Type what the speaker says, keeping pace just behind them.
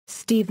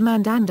Steve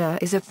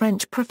Mandanda is a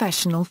French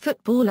professional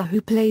footballer who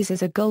plays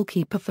as a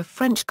goalkeeper for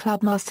French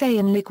club Marseille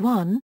in Ligue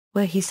 1,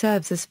 where he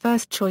serves as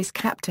first-choice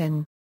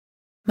captain.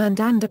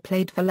 Mandanda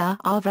played for Le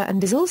Havre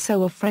and is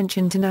also a French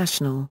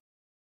international.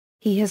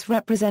 He has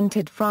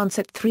represented France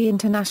at 3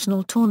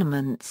 international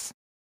tournaments: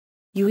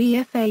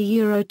 UEFA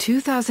Euro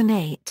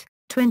 2008,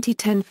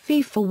 2010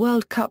 FIFA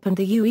World Cup and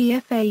the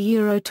UEFA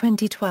Euro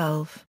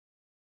 2012.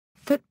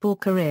 Football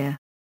career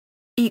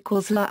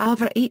Le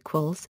Havre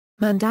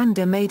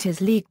Mandanda made his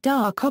Ligue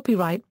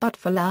copyright but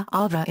for Le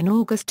Havre in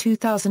August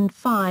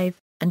 2005,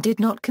 and did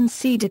not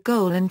concede a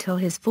goal until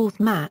his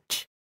 4th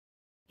match.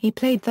 He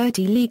played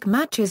 30 league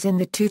matches in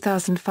the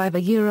 2005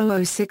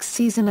 Euro 06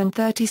 season and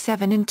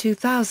 37 in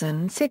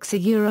 2006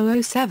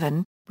 Euro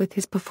 07, with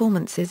his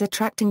performances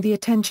attracting the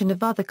attention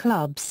of other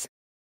clubs.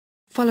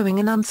 Following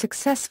an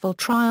unsuccessful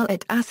trial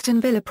at Aston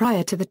Villa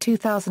prior to the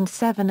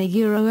 2007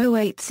 Euro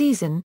 08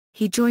 season,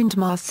 he joined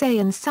Marseille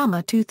in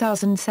summer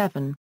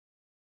 2007.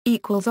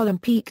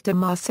 Olympique de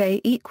Marseille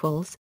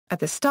At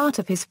the start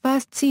of his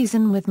first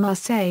season with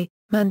Marseille,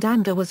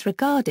 Mandanda was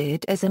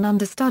regarded as an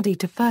understudy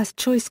to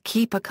first-choice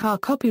keeper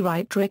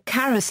copyright Rick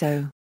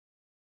Caruso.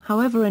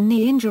 However, a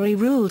knee injury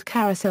ruled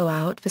Caruso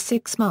out for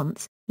 6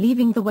 months,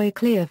 leaving the way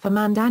clear for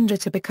Mandanda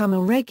to become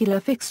a regular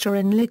fixture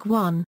in Ligue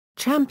 1,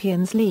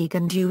 Champions League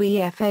and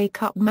UEFA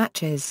Cup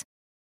matches.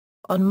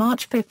 On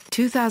March 5,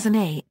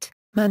 2008,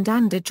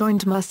 Mandanda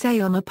joined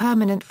Marseille on a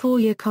permanent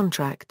 4-year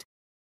contract.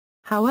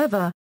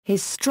 However,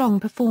 his strong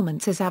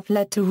performances have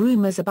led to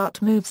rumours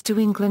about moves to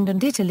England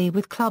and Italy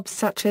with clubs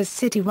such as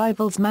City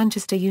rivals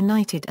Manchester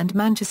United and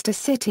Manchester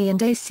City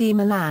and AC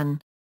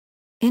Milan.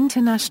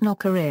 International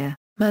career: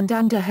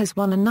 Mandanda has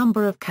won a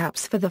number of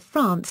caps for the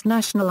France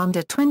national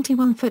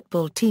under-21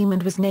 football team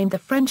and was named the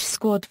French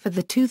squad for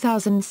the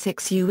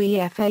 2006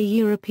 UEFA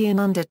European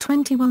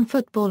Under-21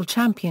 Football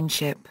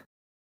Championship.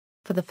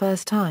 For the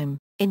first time,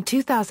 in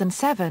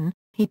 2007,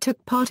 he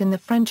took part in the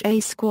French A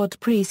squad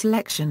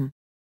pre-selection.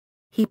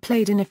 He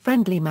played in a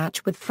friendly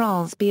match with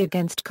France B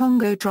against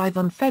Congo Drive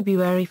on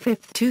February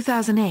 5,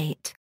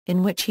 2008,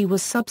 in which he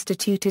was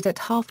substituted at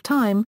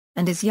half-time,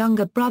 and his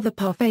younger brother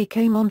Parfait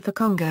came on for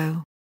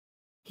Congo.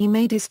 He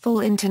made his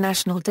full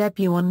international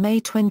debut on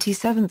May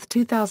 27,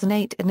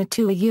 2008 in a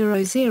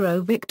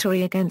 2-0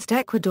 victory against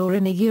Ecuador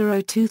in a Euro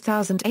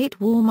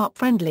 2008 warm-up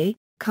friendly,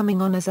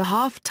 coming on as a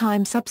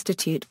half-time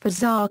substitute for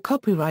Czar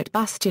copyright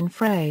Bastien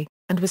Frey,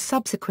 and was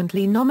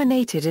subsequently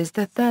nominated as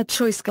the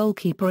third-choice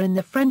goalkeeper in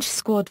the French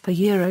squad for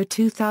Euro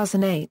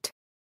 2008.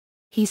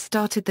 He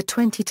started the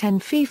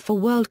 2010 FIFA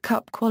World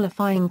Cup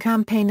qualifying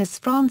campaign as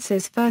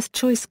France's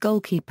first-choice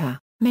goalkeeper,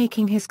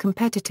 making his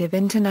competitive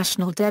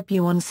international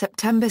debut on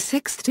September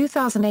 6,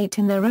 2008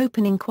 in their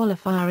opening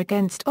qualifier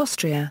against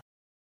Austria.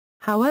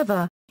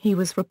 However, he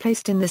was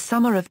replaced in the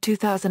summer of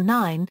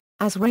 2009,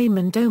 as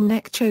Raymond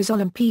Domenech chose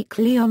Olympique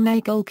Lyonnais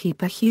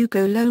goalkeeper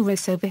Hugo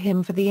Lloris over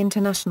him for the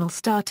international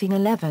starting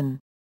 11.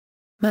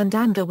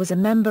 Mandanda was a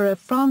member of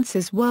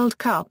France's World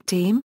Cup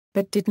team,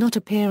 but did not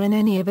appear in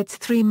any of its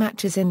 3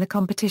 matches in the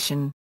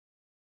competition.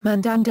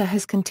 Mandanda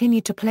has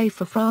continued to play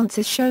for France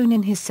as shown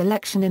in his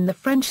selection in the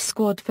French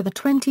squad for the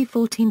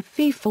 2014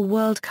 FIFA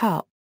World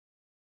Cup.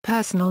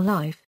 Personal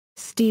life: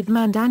 Steve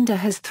Mandanda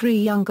has 3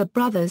 younger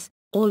brothers,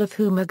 all of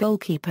whom are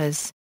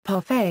goalkeepers: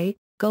 Parfait,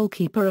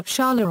 goalkeeper of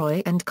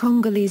Charleroi and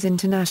Congolese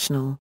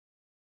international;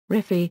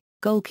 Riffy,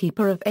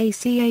 goalkeeper of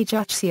AC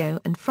Ajaccio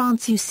and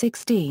France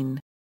U16;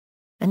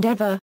 and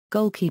Eva,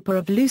 goalkeeper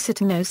of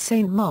Lusitano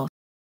Saint-Mot.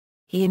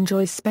 He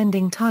enjoys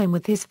spending time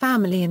with his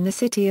family in the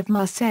city of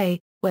Marseille,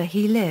 where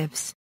he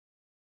lives.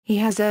 He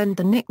has earned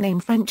the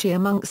nickname Frenchie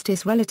amongst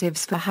his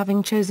relatives for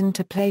having chosen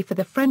to play for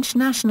the French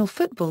national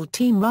football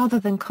team rather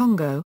than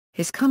Congo,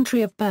 his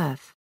country of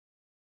birth.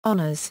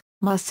 Honours: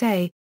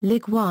 Marseille,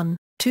 Ligue 1,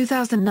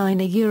 2009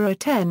 Euro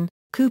 10,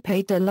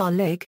 Coupe de la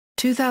Ligue,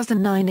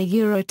 2009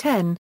 Euro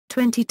 10,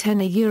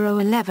 2010 Euro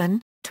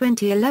 11,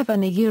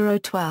 2011 Euro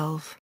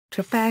 12,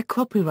 Trophée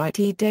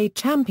Copyright des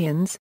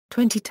Champions,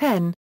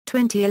 2010,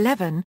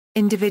 2011,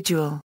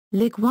 Individual,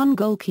 Ligue 1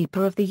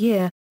 Goalkeeper of the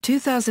Year,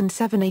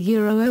 2007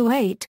 Euro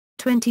 08,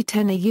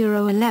 2010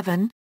 Euro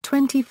 11,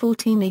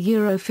 2014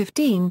 Euro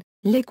 15,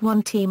 Ligue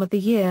 1 Team of the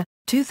Year,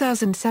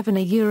 2007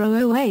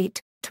 Euro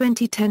 08,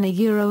 2010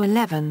 Euro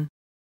 11.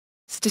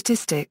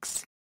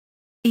 Statistics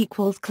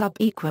Club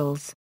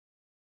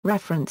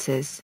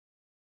References.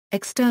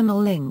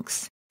 External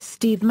links: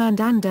 Steve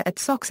Mandanda at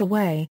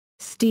Soxaway,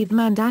 Steve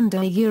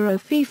Mandanda Euro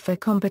FIFA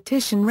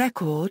competition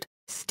record,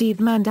 Steve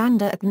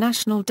Mandanda at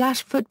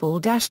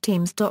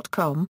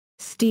national-football-teams.com,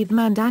 Steve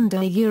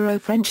Mandanda Euro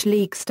French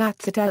League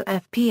stats at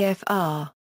LFPFR.